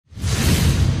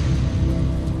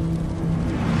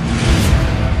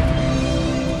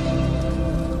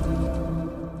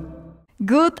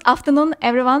Good afternoon,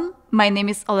 everyone. My name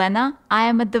is Olena. I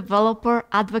am a developer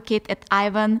advocate at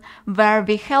Ivan, where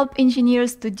we help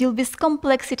engineers to deal with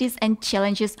complexities and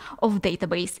challenges of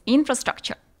database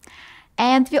infrastructure.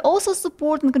 And we also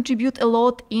support and contribute a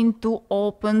lot into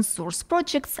open source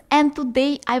projects. And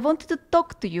today I wanted to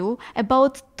talk to you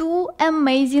about two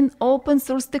amazing open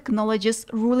source technologies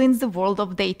ruling the world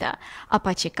of data,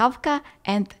 Apache Kafka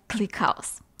and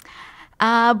ClickHouse.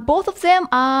 Both of them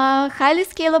are highly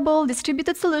scalable,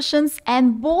 distributed solutions,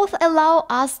 and both allow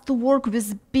us to work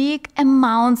with big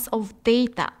amounts of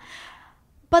data,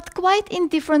 but quite in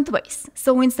different ways.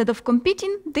 So instead of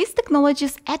competing, these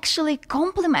technologies actually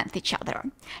complement each other.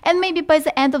 And maybe by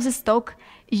the end of this talk,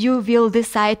 you will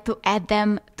decide to add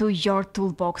them to your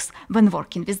toolbox when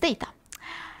working with data.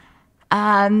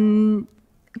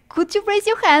 Could you raise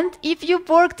your hand if you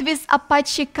worked with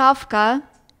Apache Kafka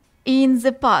in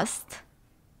the past?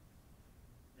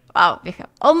 Wow, we have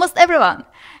almost everyone.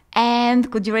 And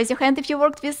could you raise your hand if you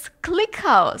worked with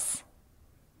ClickHouse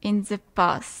in the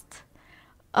past?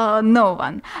 No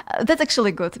one. That's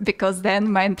actually good, because then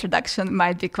my introduction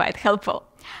might be quite helpful.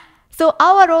 So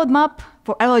our roadmap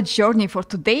for our journey for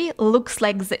today looks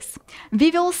like this.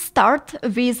 We will start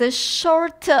with a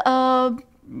short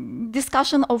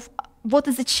discussion of what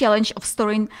is the challenge of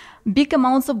storing big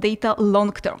amounts of data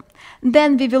long term.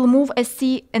 Then we will move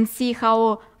and see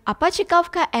how Apache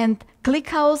Kafka and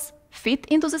ClickHouse fit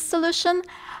into the solution.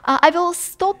 I will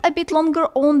stop a bit longer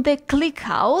on the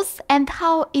ClickHouse and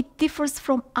how it differs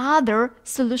from other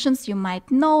solutions you might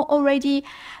know already.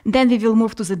 Then we will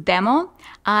move to the demo.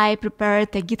 I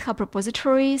prepared a GitHub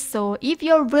repository, so if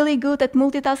you're really good at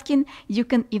multitasking, you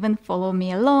can even follow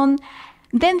me along.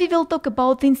 Then we will talk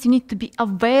about things you need to be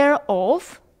aware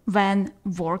of when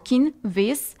working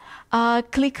with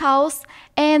ClickHouse.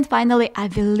 And finally, I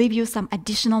will leave you some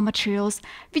additional materials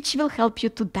which will help you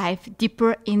to dive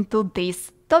deeper into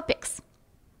these topics.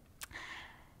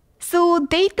 So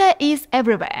data is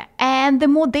everywhere, and the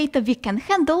more data we can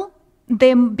handle,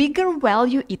 the bigger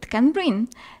value it can bring,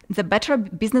 the better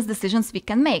business decisions we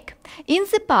can make. In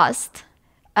the past,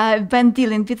 when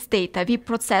dealing with data, we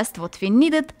processed what we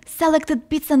needed, selected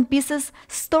bits and pieces,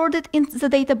 stored it in the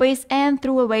database, and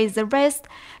threw away the rest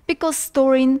because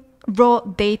storing raw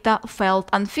data felt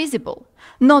unfeasible.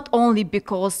 Not only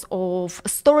because of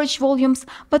storage volumes,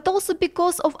 but also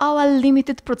because of our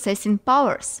limited processing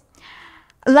powers.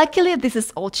 Luckily, this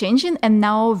is all changing, and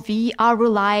now we are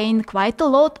relying quite a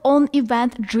lot on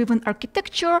event-driven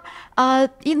architecture, and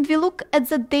we look at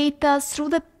the data through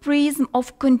the prism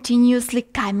of continuously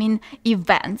coming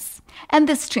events. And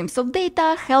the streams of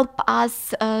data help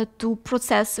us to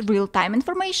process real-time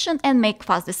information and make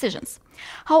fast decisions.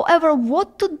 However,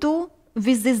 what to do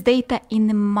with this data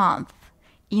in a month,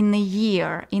 in a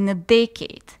year, in a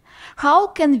decade? How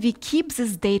can we keep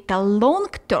this data long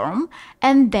term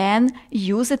and then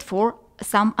use it for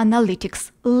some analytics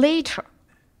later?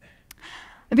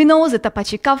 We know that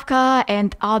Apache Kafka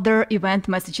and other event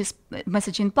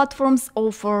messaging platforms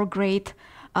offer great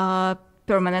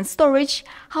permanent storage.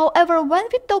 However, when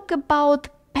we talk about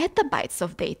petabytes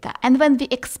of data and when we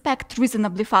expect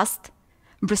reasonably fast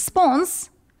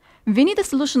response, we need a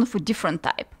solution of a different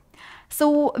type.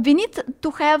 So we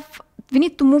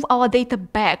need to move our data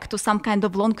back to some kind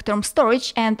of long-term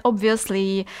storage, and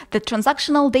obviously the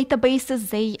transactional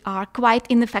databases, they are quite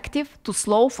ineffective, too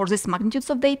slow for these magnitudes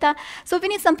of data. So we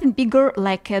need something bigger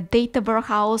like a data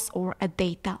warehouse or a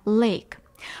data lake.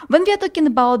 When we are talking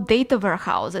about data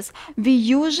warehouses, we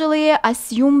usually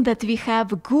assume that we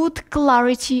have good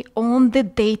clarity on the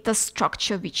data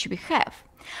structure which we have.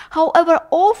 However,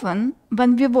 often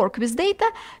when we work with data,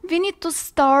 we need to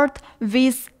start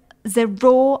with the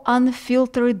raw,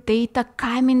 unfiltered data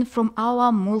coming from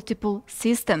our multiple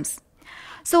systems.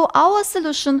 So our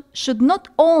solution should not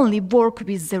only work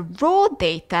with the raw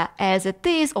data as it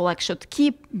is, or should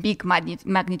keep big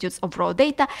magnitudes of raw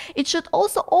data, it should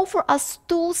also offer us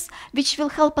tools which will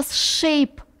help us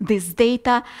shape this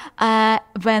data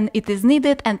when it is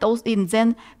needed, and also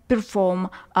then perform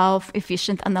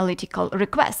efficient analytical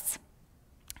requests.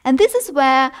 And this is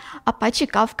where Apache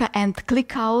Kafka and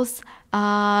ClickHouse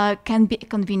can be a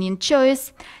convenient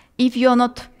choice. If you're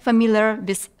not familiar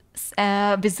with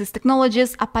these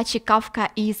technologies, Apache Kafka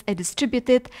is a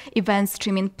distributed event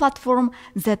streaming platform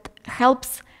that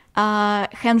helps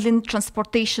handling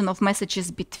transportation of messages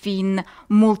between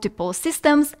multiple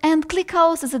systems, and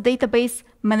ClickHouse is a database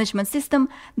management system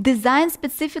designed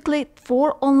specifically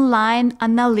for online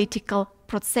analytical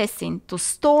processing to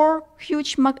store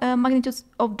huge magnitudes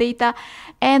of data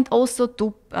and also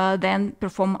to then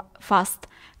perform fast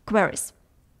queries.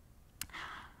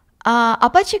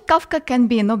 Apache Kafka can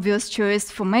be an obvious choice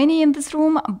for many in this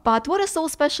room, but what is so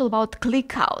special about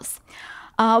ClickHouse?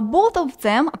 Both of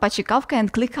them, Apache Kafka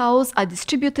and ClickHouse, are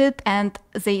distributed and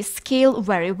they scale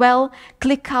very well.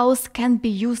 ClickHouse can be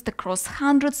used across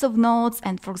hundreds of nodes,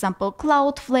 and for example,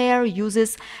 Cloudflare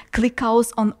uses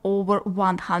ClickHouse on over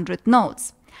 100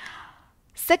 nodes.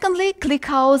 Secondly,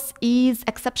 ClickHouse is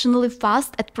exceptionally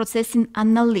fast at processing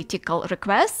analytical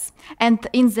requests, and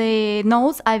in the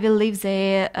notes I will leave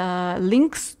the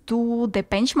links to the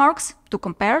benchmarks to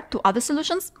compare to other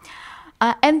solutions.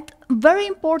 And very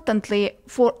importantly,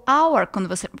 for our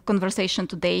conversation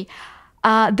today,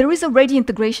 there is already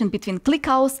integration between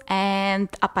ClickHouse and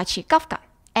Apache Kafka.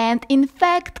 And in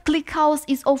fact, ClickHouse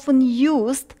is often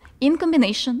used in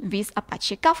combination with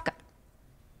Apache Kafka.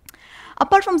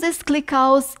 Apart from this,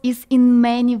 ClickHouse is in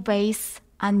many ways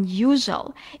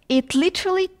unusual. It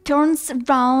literally turns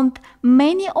around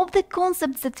many of the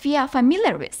concepts that we are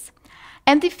familiar with.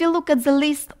 And if you look at the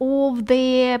list of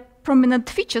the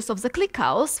prominent features of the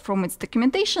ClickHouse from its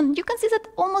documentation, you can see that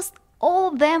almost all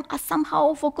of them are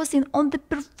somehow focusing on the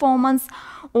performance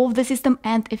of the system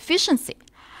and efficiency.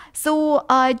 So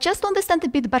just to understand a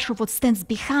bit better what stands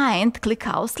behind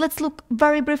ClickHouse, let's look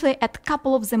very briefly at a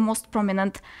couple of the most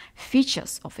prominent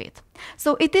features of it.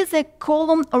 So it is a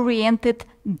column-oriented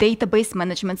database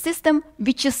management system,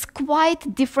 which is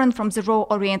quite different from the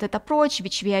row-oriented approach,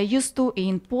 which we are used to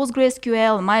in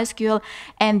PostgreSQL, MySQL,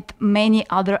 and many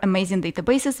other amazing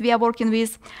databases we are working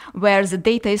with, where the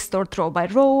data is stored row by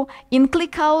row. In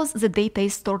ClickHouse, the data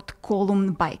is stored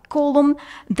column by column.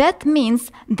 That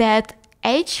means that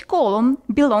each column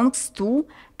belongs to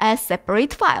a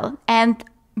separate file, and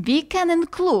we can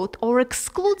include or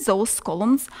exclude those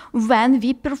columns when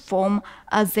we perform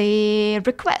the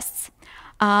requests.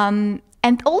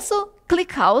 And also,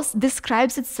 ClickHouse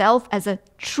describes itself as a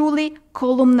truly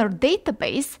columnar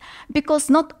database because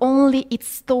not only it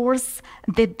stores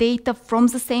the data from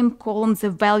the same column, the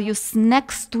values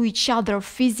next to each other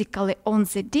physically on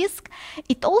the disk,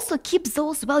 it also keeps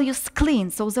those values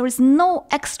clean. So there is no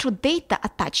extra data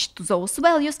attached to those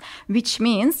values, which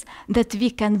means that we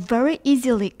can very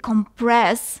easily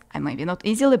compress, maybe not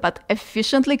easily, but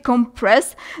efficiently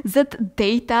compress that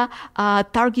data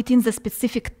targeting the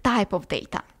specific type of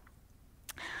data.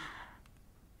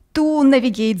 To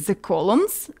navigate the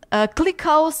columns,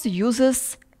 ClickHouse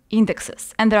uses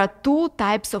indexes, and there are two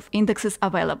types of indexes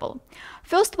available.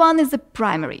 First one is the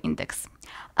primary index,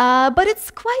 but it's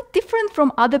quite different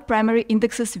from other primary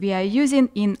indexes we are using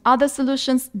in other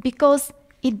solutions because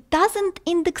it doesn't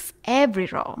index every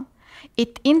row.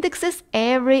 It indexes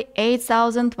every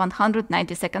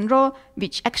 8192nd row,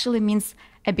 which actually means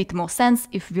a bit more sense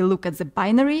if we look at the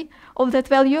binary of that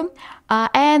value,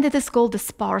 and it is called the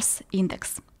sparse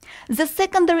index. The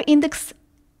secondary index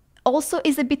also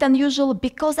is a bit unusual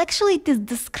because actually it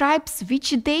describes which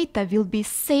data will be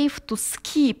safe to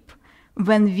skip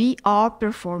when we are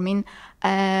performing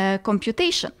a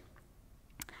computation.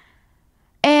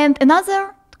 And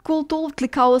another cool tool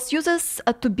ClickHouse uses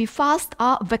to be fast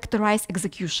are vectorized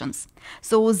executions.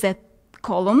 So that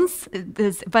columns,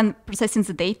 when processing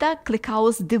the data,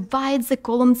 ClickHouse divides the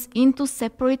columns into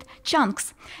separate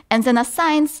chunks and then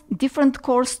assigns different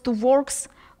cores to works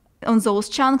on those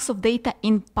chunks of data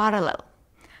in parallel.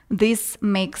 This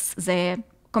makes the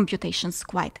computations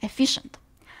quite efficient.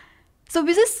 So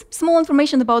with this small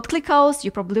information about ClickHouse,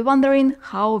 you're probably wondering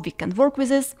how we can work with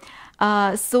this.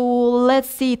 So let's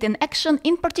see it in action.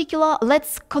 In particular,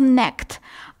 let's connect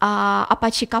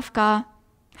Apache Kafka.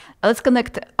 Let's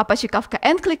connect Apache Kafka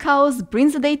and ClickHouse,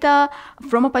 bring the data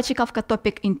from Apache Kafka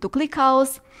topic into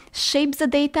ClickHouse, shape the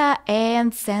data,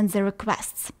 and send the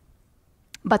requests.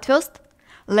 But first,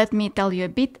 let me tell you a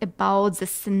bit about the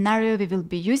scenario we will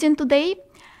be using today.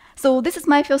 So this is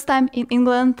my first time in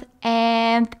England,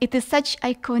 and it is such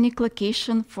an iconic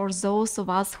location for those of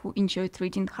us who enjoyed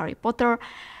reading Harry Potter.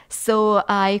 So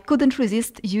I couldn't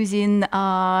resist using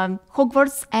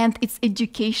Hogwarts and its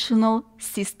educational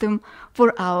system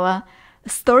for our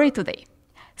story today.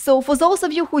 So for those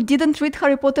of you who didn't read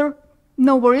Harry Potter,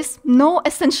 no worries, no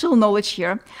essential knowledge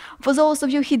here. For those of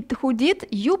you who did,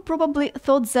 you probably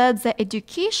thought that the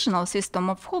educational system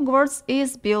of Hogwarts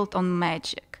is built on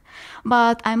magic.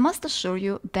 But I must assure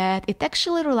you that it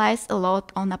actually relies a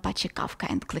lot on Apache Kafka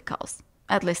and ClickHouse,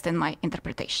 at least in my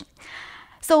interpretation.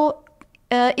 So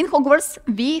in Hogwarts,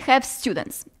 we have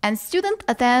students, and students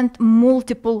attend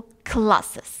multiple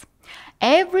classes.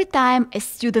 Every time a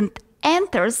student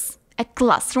enters a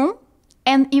classroom,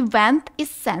 an event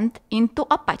is sent into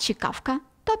Apache Kafka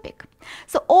topic.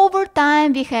 So over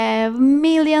time, we have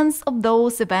millions of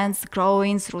those events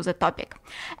growing through the topic.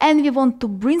 And we want to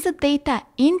bring the data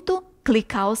into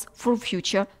ClickHouse for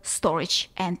future storage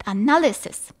and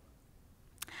analysis.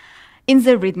 In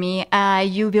the README,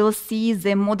 you will see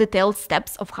the more detailed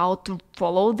steps of how to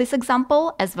follow this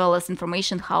example, as well as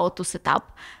information how to set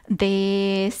up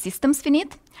the systems we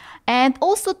need. And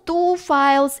also 2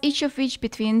 files, each of which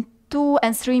between 2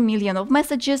 and 3 million of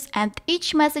messages, and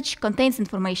each message contains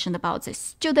information about the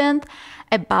student,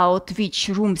 about which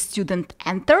room student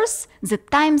enters, the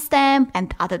timestamp,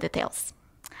 and other details.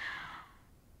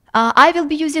 I will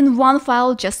be using one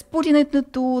file, just putting it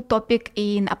into topic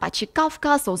in Apache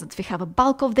Kafka so that we have a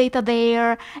bulk of data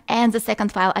there. And the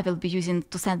second file I will be using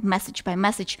to send message by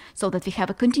message so that we have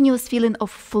a continuous feeling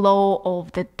of flow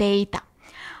of the data.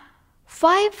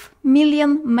 5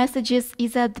 million messages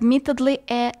is admittedly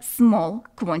a small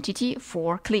quantity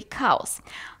for ClickHouse,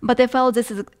 but I felt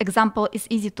this example is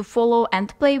easy to follow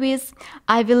and play with.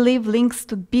 I will leave links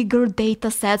to bigger data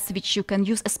sets which you can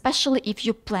use, especially if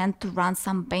you plan to run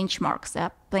some benchmarks. There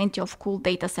are plenty of cool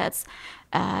data sets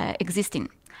existing.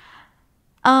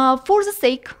 For the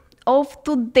sake of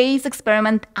today's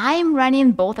experiment, I'm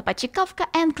running both Apache Kafka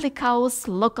and ClickHouse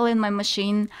locally in my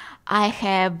machine. I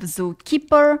have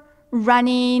Zookeeper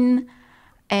running,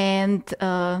 and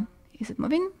is it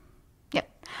moving? Yeah,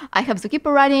 I have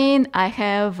Zookeeper running. I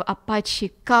have Apache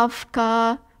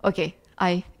Kafka. Okay,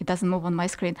 it doesn't move on my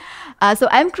screen. So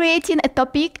I'm creating a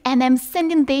topic and I'm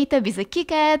sending data with a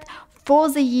KiCad for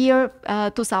the year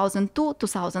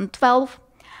 2002-2012.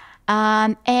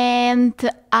 And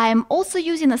I'm also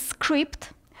using a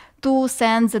script to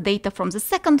send the data from the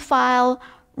second file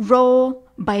row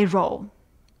by row.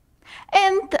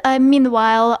 And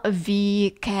meanwhile, we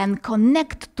can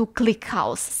connect to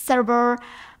ClickHouse server,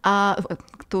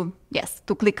 to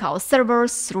ClickHouse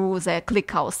servers through the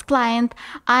ClickHouse client.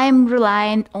 I'm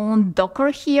relying on Docker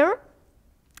here.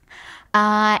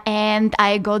 And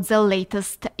I got the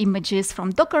latest images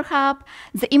from Docker Hub.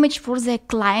 The image for the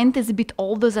client is a bit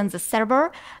older than the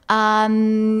server.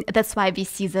 That's why we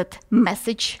see that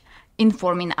message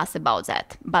informing us about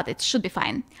that, but it should be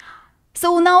fine.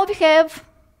 So now we have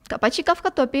Apache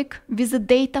Kafka topic with the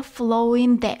data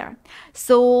flowing there.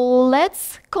 So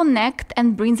let's connect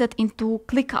and bring that into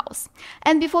ClickHouse.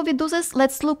 And before we do this,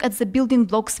 let's look at the building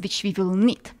blocks which we will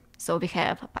need. So we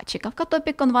have Apache Kafka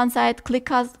topic on one side,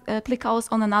 ClickHouse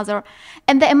on another.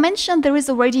 And I mentioned there is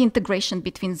already integration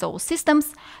between those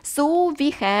systems. So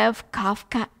we have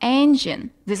Kafka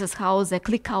engine. This is how the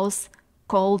ClickHouse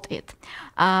called it.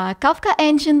 Kafka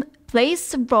engine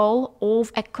plays the role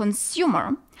of a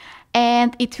consumer,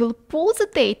 and it will pull the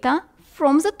data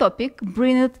from the topic,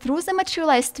 bring it through the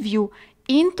materialized view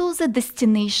into the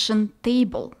destination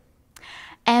table.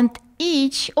 And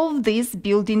each of these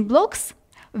building blocks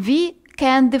we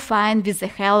can define with the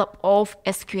help of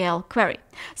SQL query.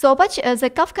 So Apache, the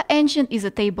Kafka engine is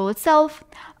a table itself,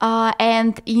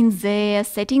 and in the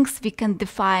settings we can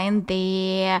define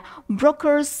the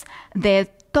brokers, the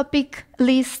topic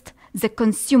list, the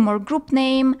consumer group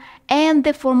name, and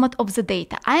the format of the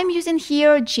data. I'm using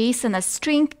here JSON as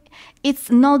string.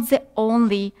 It's not the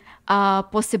only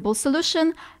possible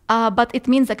solution, but it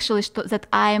means actually that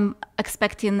I'm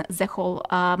expecting the whole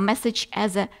message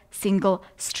as a single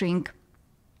string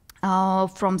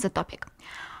from the topic.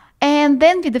 And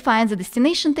then we define the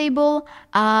destination table,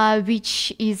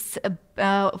 which is,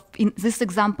 in this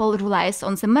example, relies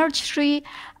on the merge tree.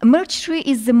 Merge tree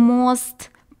is the most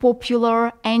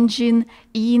popular engine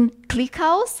in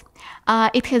ClickHouse.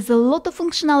 It has a lot of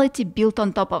functionality built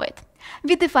on top of it.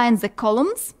 We define the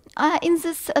columns in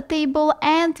this table,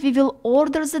 and we will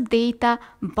order the data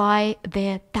by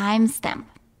the timestamp.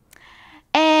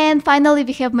 And finally,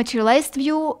 we have materialized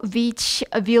view, which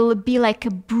will be like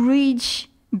a bridge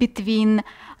between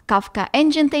Kafka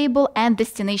engine table and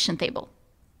destination table,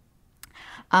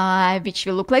 which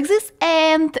will look like this.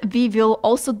 And we will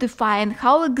also define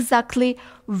how exactly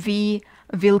we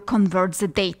will convert the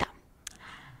data.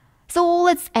 So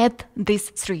let's add these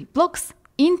 3 blocks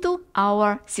into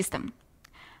our system.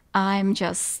 I'm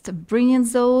just bringing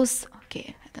those.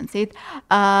 Okay, I don't see it.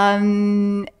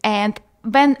 And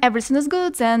when everything is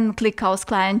good, then ClickHouse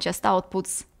client just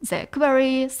outputs the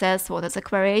query, says what is the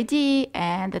query ID,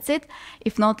 and that's it.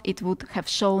 If not, it would have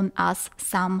shown us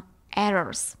some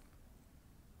errors.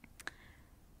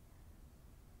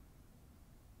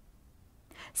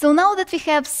 So now that we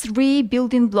have 3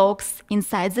 building blocks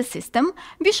inside the system,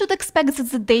 we should expect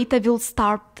that the data will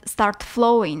start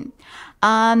flowing.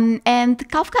 And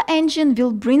Kafka engine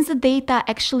will bring the data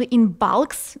actually in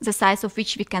bulks, the size of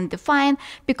which we can define,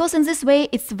 because in this way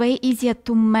it's way easier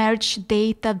to merge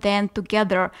data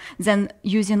together than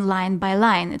using line by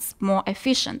line. It's more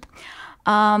efficient.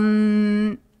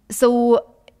 So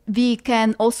we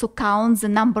can also count the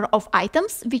number of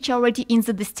items which are already in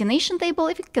the destination table.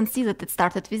 If you can see that it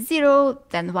started with 0,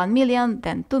 then 1 million,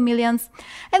 then 2 millions.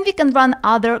 And we can run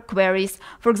other queries.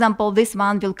 For example, this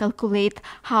one will calculate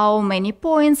how many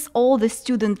points all the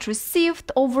students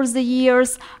received over the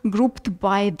years, grouped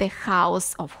by the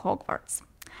house of Hogwarts.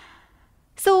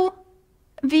 So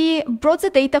we brought the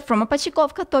data from Apache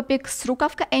Kafka topic through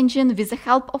Kafka engine with the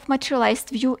help of materialized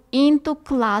view into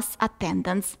class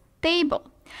attendance table.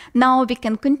 Now we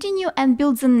can continue and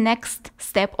build the next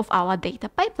step of our data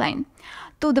pipeline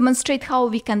to demonstrate how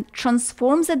we can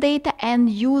transform the data and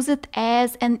use it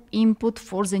as an input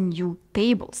for the new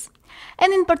tables.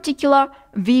 And in particular,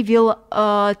 we will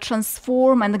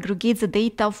transform and aggregate the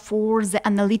data for the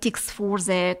analytics for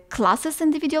the classes,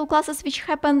 individual classes which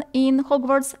happen in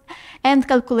Hogwarts, and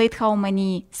calculate how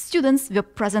many students were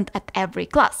present at every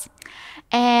class.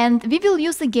 And we will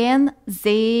use again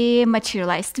the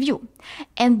materialized view.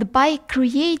 And by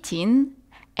creating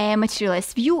a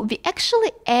materialized view, we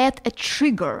actually add a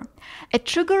trigger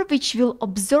which will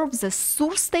observe the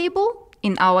source table.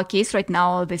 In our case right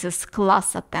now, this is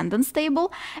class attendance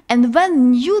table. And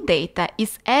when new data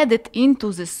is added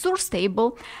into the source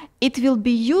table, it will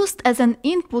be used as an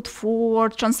input for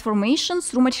transformation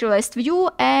through materialized view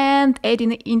and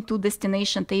adding into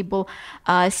destination table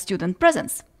student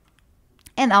presence.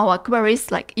 And our queries,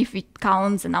 like if we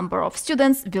count the number of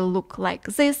students, will look like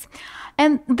this.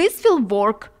 And this will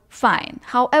work fine.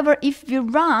 However, if we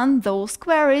run those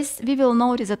queries, we will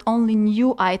notice that only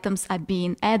new items are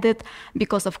being added,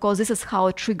 because of course this is how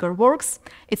a trigger works.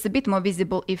 It's a bit more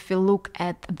visible if we look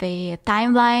at the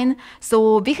timeline.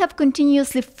 So we have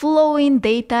continuously flowing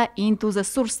data into the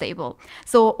source table.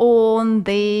 So on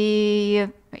the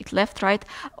left, right.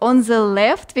 On the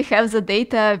left, we have the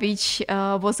data which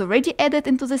was already added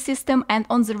into the system, and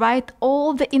on the right,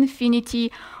 all the infinity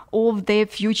of the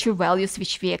future values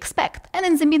which we expect. And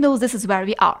in the middle, this is where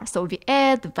we are. So we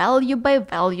add value by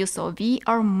value, so we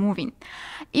are moving.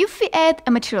 If we add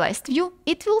a materialized view,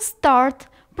 it will start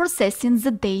processing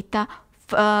the data,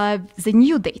 the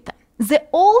new data. The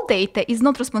old data is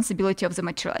not responsibility of the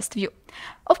materialized view.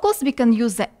 Of course, we can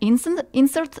use the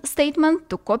insert statement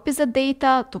to copy the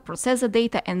data, to process the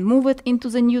data and move it into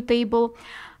the new table.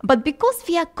 But because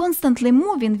we are constantly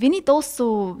moving, we need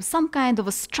also some kind of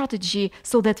a strategy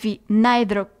so that we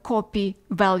neither copy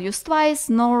values twice,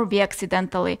 nor we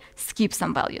accidentally skip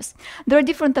some values. There are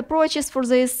different approaches for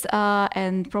this,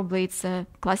 and probably it's a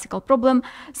classical problem.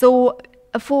 So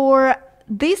for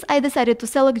this, I decided to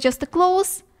select just a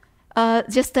close,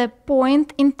 just a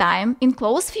point in time in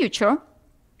close future.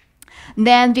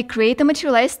 Then we create a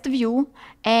materialized view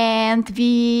and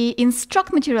we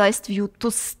instruct materialized view to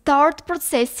start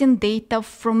processing data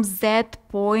from that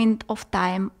point of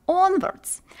time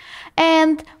onwards.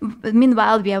 And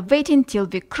meanwhile, we are waiting till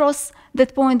we cross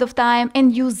that point of time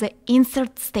and use the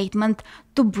insert statement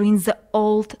to bring the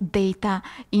old data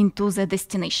into the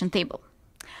destination table.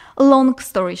 Long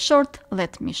story short,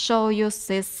 let me show you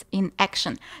this in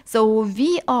action. So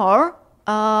we are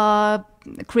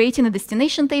creating a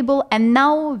destination table, and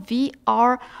now we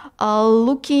are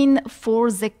looking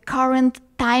for the current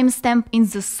timestamp in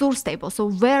the source table, so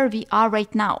where we are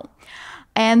right now.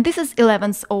 And this is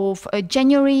 11th of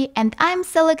January, and I'm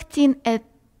selecting a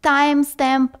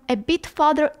timestamp a bit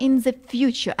further in the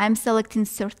future. I'm selecting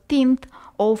 13th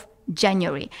of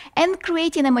January and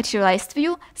creating a materialized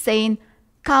view saying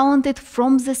count it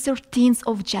from the 13th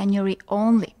of January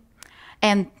only.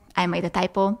 And I made a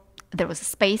typo. There was a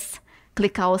space.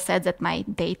 ClickHouse said that my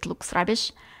date looks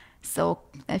rubbish, so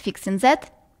fixing that.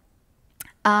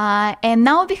 And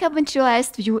now we have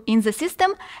materialized view in the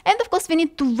system, and of course we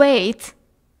need to wait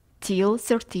till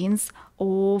 13th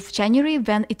of January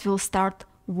when it will start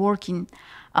working.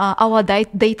 Our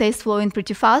data is flowing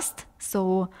pretty fast,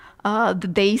 so the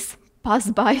days pass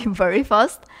by very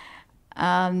fast.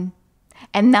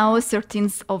 And now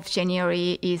 13th of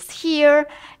January is here,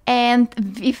 and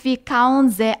if we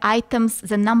count the items,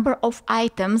 the number of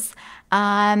items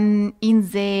in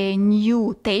the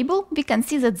new table, we can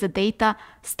see that the data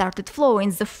started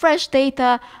flowing, the fresh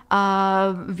data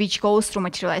which goes through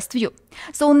materialized view.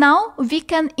 So now we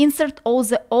can insert all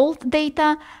the old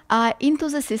data into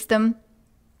the system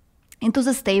into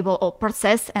this table or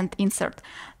process and insert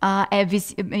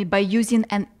by using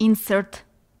an insert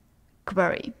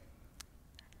query.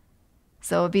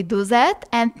 So we do that,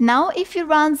 and now if we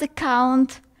run the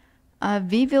count,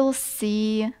 we will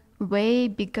see way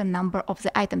bigger number of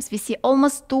the items. We see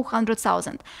almost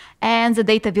 200,000, and the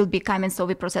data will be coming. So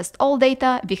we processed all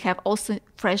data. We have also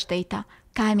fresh data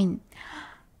coming.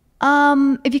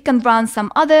 We can run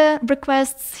some other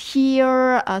requests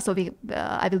here. I will be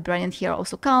running here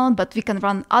also count, but we can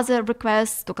run other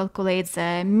requests to calculate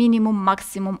the minimum,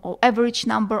 maximum, or average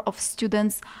number of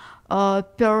students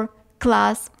per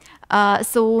class.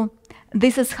 So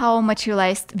this is how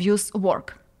materialized views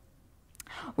work.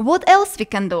 What else we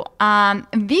can do?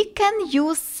 We can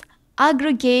use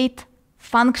aggregate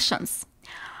functions.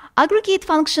 Aggregate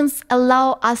functions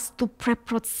allow us to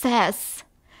pre-process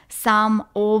some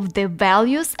of the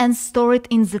values and store it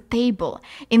in the table.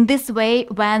 In this way,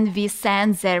 when we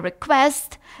send the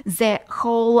request, the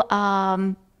whole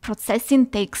processing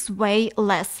takes way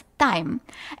less time.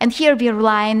 And here we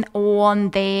rely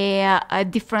on the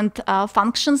different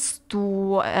functions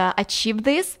to achieve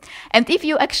this. And if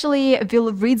you actually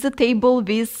will read the table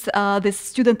with the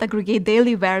student aggregate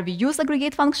daily where we use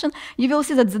aggregate function, you will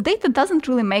see that the data doesn't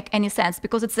really make any sense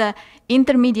because it's an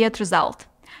intermediate result.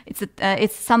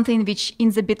 It's something which in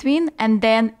the between, and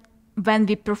then when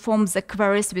we perform the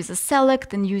queries with a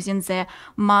select and using the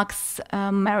max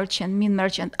merge and min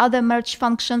merge and other merge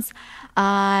functions,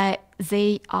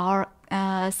 they are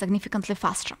significantly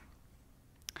faster.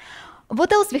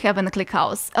 What else we have in the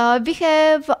ClickHouse? We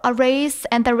have arrays,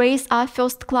 and arrays are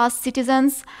first-class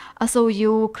citizens. So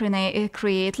you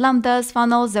create lambdas,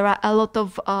 funnels. There are a lot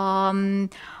of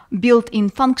built-in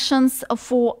functions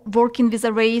for working with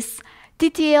arrays,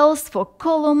 TTLs for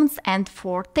columns and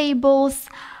for tables.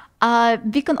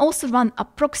 We can also run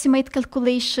approximate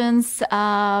calculations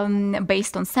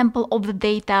based on sample of the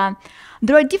data.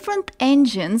 There are different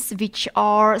engines which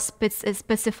are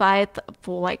specified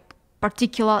for like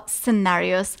particular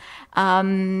scenarios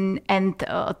and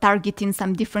targeting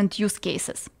some different use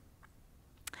cases.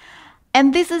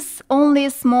 And this is only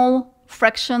a small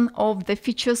fraction of the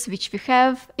features which we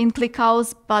have in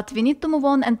ClickHouse, but we need to move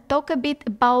on and talk a bit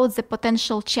about the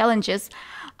potential challenges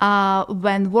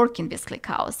when working with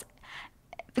ClickHouse.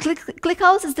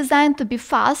 ClickHouse is designed to be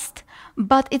fast,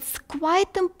 but it's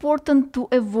quite important to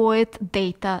avoid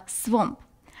data swamp.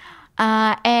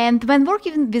 And when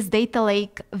working with data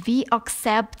lake, we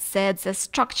accept that the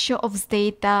structure of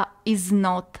the data is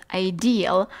not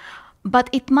ideal, but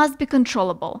it must be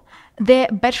controllable. The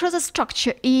better the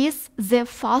structure is, the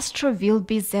faster will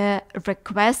be the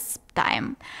request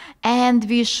time. And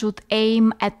we should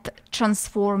aim at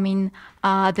transforming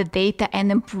the data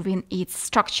and improving its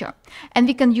structure. And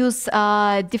we can use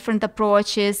different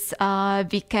approaches.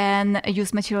 We can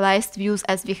use materialized views,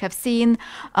 as we have seen.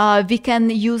 We can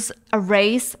use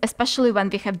arrays, especially when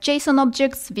we have JSON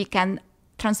objects. We can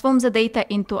transform the data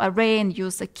into array and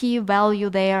use a key value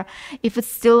there. If it's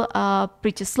still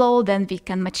pretty slow, then we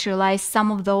can materialize some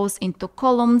of those into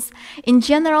columns. In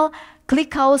general,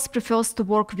 ClickHouse prefers to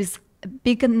work with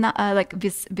big,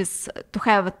 to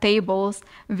have tables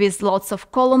with lots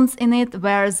of columns in it,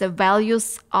 where the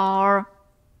values are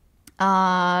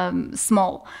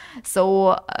small.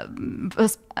 So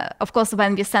of course,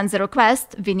 when we send the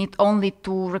request, we need only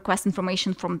to request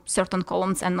information from certain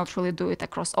columns and not really do it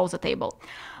across all the table.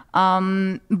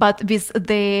 But with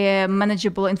the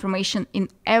manageable information in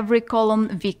every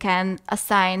column, we can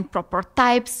assign proper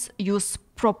types, use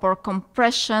proper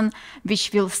compression,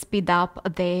 which will speed up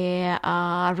the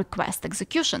request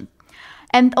execution.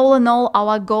 And all in all,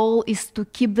 our goal is to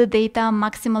keep the data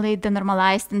maximally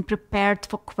denormalized and prepared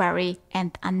for query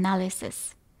and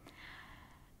analysis.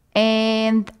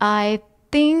 And I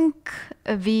think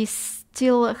we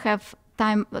still have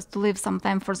time to leave some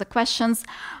time for the questions.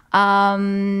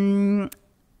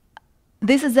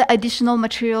 This is the additional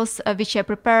materials which I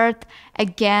prepared.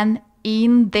 Again,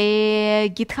 in the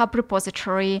GitHub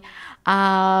repository,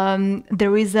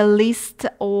 there is a list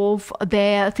of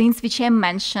the things which I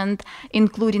mentioned,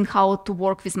 including how to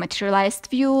work with materialized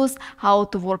views, how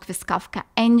to work with Kafka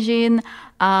engine,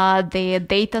 the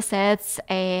data sets,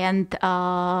 and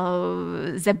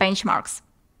the benchmarks.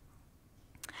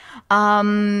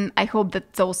 I hope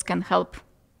that those can help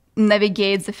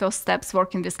navigate the first steps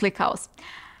working with ClickHouse.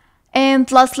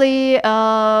 And lastly,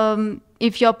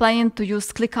 if you're planning to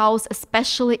use ClickHouse,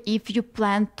 especially if you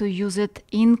plan to use it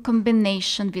in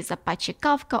combination with Apache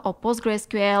Kafka or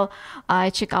PostgreSQL,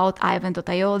 check out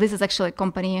ivan.io. This is actually a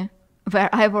company where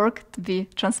I work, to be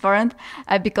transparent,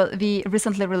 because we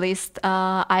recently released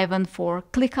Ivan for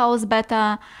ClickHouse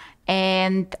beta,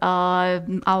 And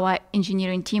our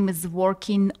engineering team is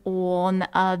working on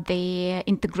the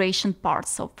integration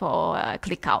parts of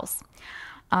ClickHouse.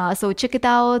 So check it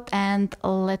out and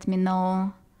let me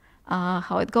know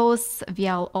how it goes. We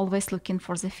are always looking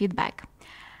for the feedback.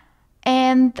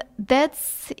 And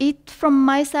that's it from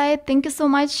my side. Thank you so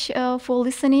much for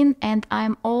listening, and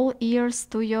I'm all ears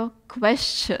to your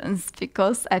questions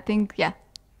because I think, yeah. So,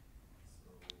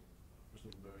 first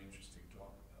of all, very interesting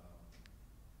talk.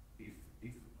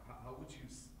 How would you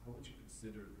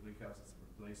consider ClickHouse as a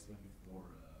replacement for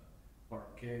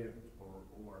Parquet or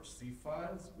ORC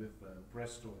files with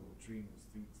Presto or Trinos,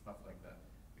 stuff like that?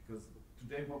 Because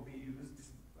today what we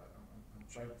use, I'm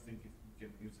trying to think if we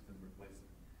can use it and replace it.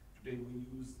 Today we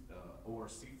use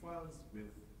ORC files with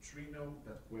Trino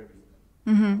that queries them.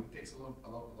 Mm-hmm. It takes a lot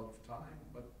of time,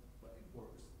 but it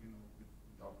works,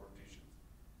 with our partitions.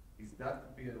 Is that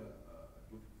could be a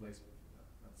good replacement for that?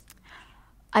 That's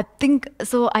I think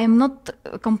so. I'm not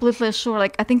completely sure.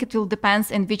 Like, I think it will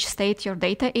depends in which state your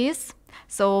data is.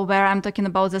 So where I'm talking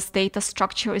about this data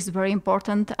structure is very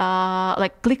important.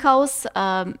 Like ClickHouse,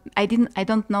 I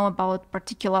don't know about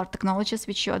particular technologies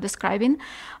which you are describing,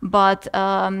 but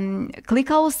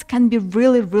ClickHouse can be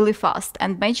really, really fast,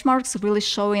 and benchmarks really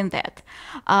showing that.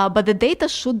 But the data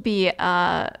should be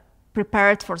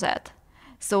prepared for that.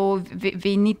 So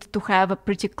we need to have a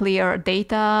pretty clear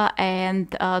data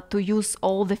and to use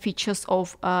all the features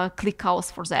of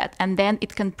ClickHouse for that. And then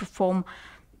it can perform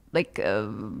like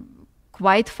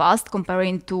quite fast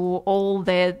comparing to all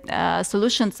the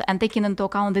solutions, and taking into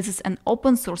account this is an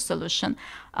open source solution.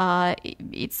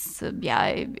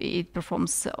 It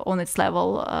performs on its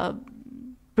level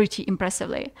pretty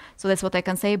impressively. So that's what I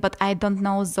can say, but I don't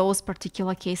know those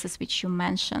particular cases which you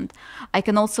mentioned. I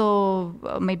can also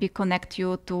maybe connect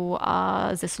you to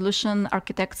the solution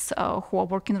architects who are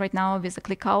working right now with the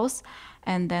ClickHouse,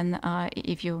 and then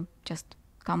if you just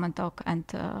come and talk and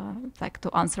like to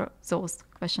answer those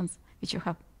questions which you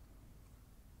have.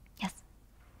 Yes.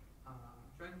 I'm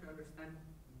trying to understand.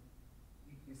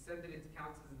 You said that it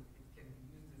counts as it can be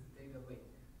used as a data lake,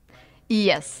 right?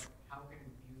 Yes. How can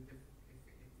it be used if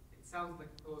it sounds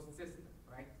like a closed system,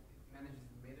 right? It manages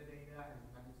the metadata and it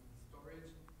manages the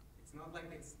storage. It's not like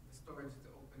the storage is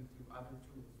open to other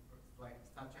tools, like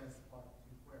such as Spark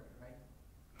to query, right?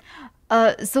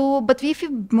 But if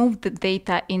you move the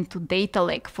data into data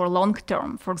lake for long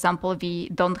term, for example, we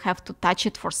don't have to touch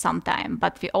it for some time,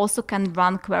 but we also can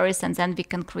run queries and then we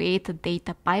can create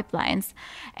data pipelines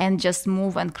and just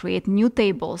move and create new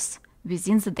tables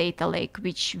within the data lake,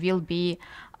 which will be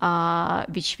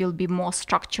more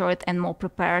structured and more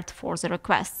prepared for the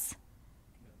requests.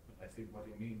 But I think what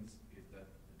it means is that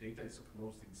the data is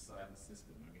closed inside the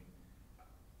system. I mean,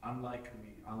 unlike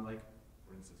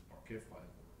for instance, Parquet file or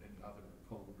any other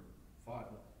columnar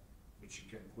file, which you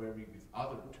can query with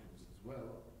other tools as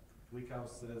well, ClickHouse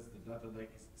says the data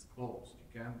lake is closed. You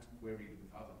can't query it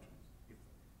with other tools if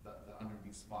the under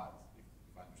these files, if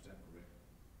I understand correctly.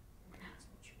 Maybe it's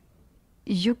not true.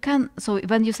 You can, so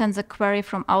when you send the query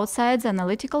from outside, the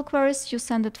analytical queries, you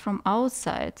send it from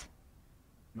outside.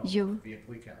 No, You, via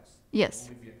ClickHouse. yes,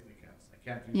 Only via ClickHouse. I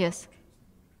can't use yes. other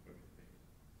tools to query the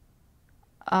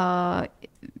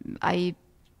data. I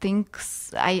think,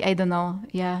 I don't know,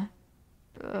 yeah.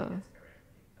 Uh, That's correct.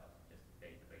 It does just the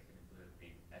database and include the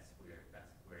that's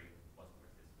where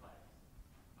Postgres is like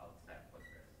outside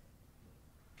Postgres.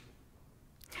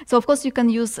 So of course you can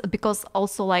use, because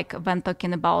also like when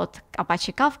talking about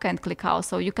Apache Kafka and ClickHouse,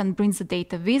 so you can bring the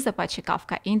data with Apache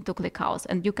Kafka into ClickHouse,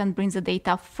 and you can bring the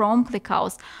data from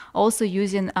ClickHouse also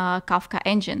using Kafka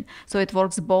engine. So it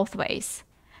works both ways.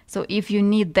 So if you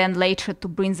need then later to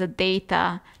bring the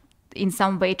data in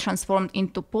some way transformed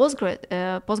into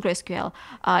PostgreSQL,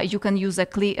 you can use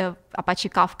Apache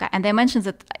Kafka. And I mentioned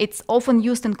that it's often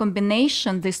used in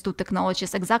combination, these two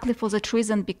technologies, exactly for that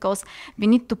reason, because we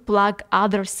need to plug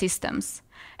other systems.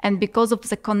 And because of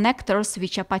the connectors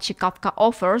which Apache Kafka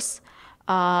offers,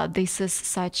 this is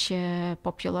such a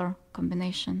popular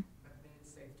combination. But then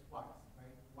it's saved twice,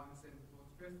 right? Once in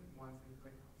Postgres and once in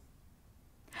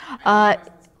ClickHouse. Uh, And minimize the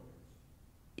storage.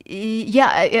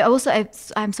 Yeah,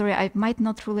 I'm sorry, I might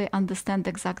not really understand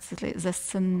exactly the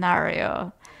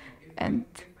scenario. And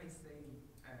If I save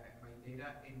my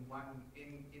data in my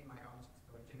object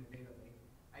storage in a data lake,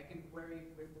 I can query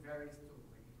it with various tools.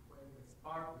 I can query with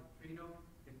Spark, with Trino,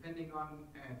 depending on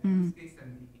the use case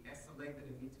and the SLA that I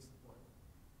need to support.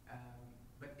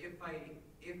 But if I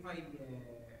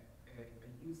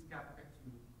use Kafka to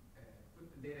put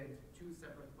the data into two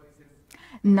separate places,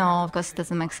 No, of course it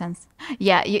doesn't make sense.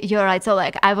 Yeah, you're right. So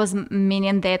like I was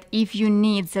meaning that if you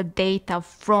need the data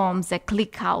from the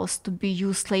ClickHouse to be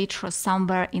used later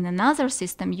somewhere in another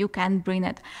system, you can bring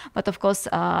it. But of course,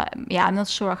 yeah, I'm not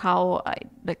sure how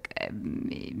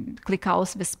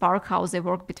ClickHouse with Spark, how they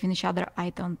work between each other.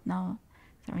 I don't know.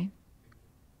 Sorry.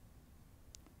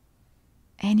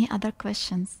 Any other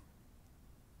questions?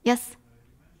 Yes?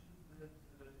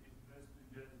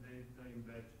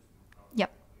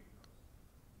 Yep.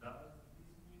 Does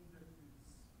this mean that its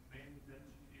main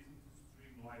intention isn't to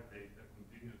streamline data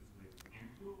continuously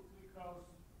into ClickHouse?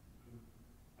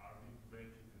 Are the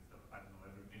inventions and stuff, I don't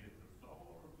know, every minute or so,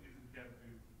 or is it kept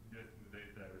ingesting the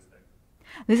data every second?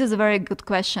 This is a very good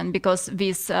question because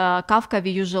with Kafka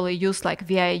we usually use like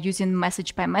we are using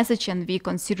message by message and we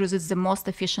consider this the most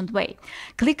efficient way.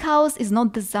 ClickHouse is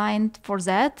not designed for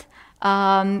that.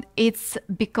 It's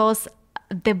because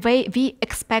the way we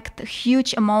expect a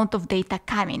huge amount of data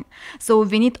coming. So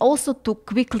we need also to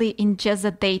quickly ingest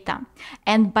the data.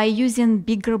 And by using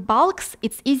bigger bulks,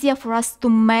 it's easier for us to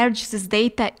merge this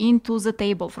data into the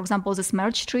table. For example, this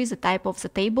merge tree, the type of the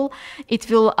table, it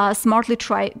will smartly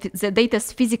try, the data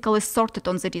is physically sorted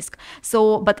on the disk.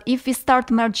 So, but if we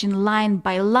start merging line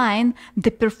by line,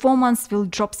 the performance will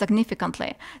drop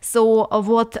significantly. So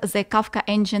what the Kafka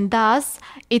engine does,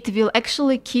 it will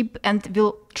actually keep and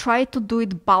will try to do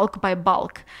it bulk by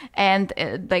bulk. And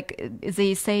like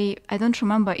they say, I don't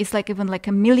remember, it's like even like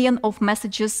 1 million of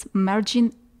messages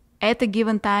merging at a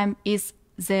given time is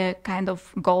the kind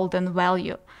of golden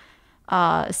value.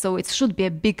 So it should be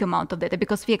a big amount of data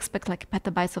because we expect like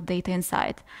petabytes of data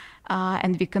inside,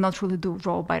 and we cannot really do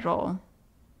row by row.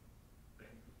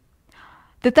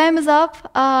 The time is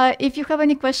up. If you have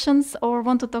any questions or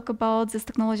want to talk about these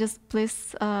technologies,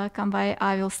 please come by.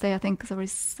 I will stay. I think there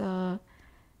is,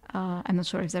 I'm not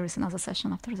sure if there is another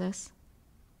session after this.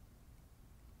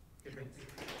 Okay, thank you.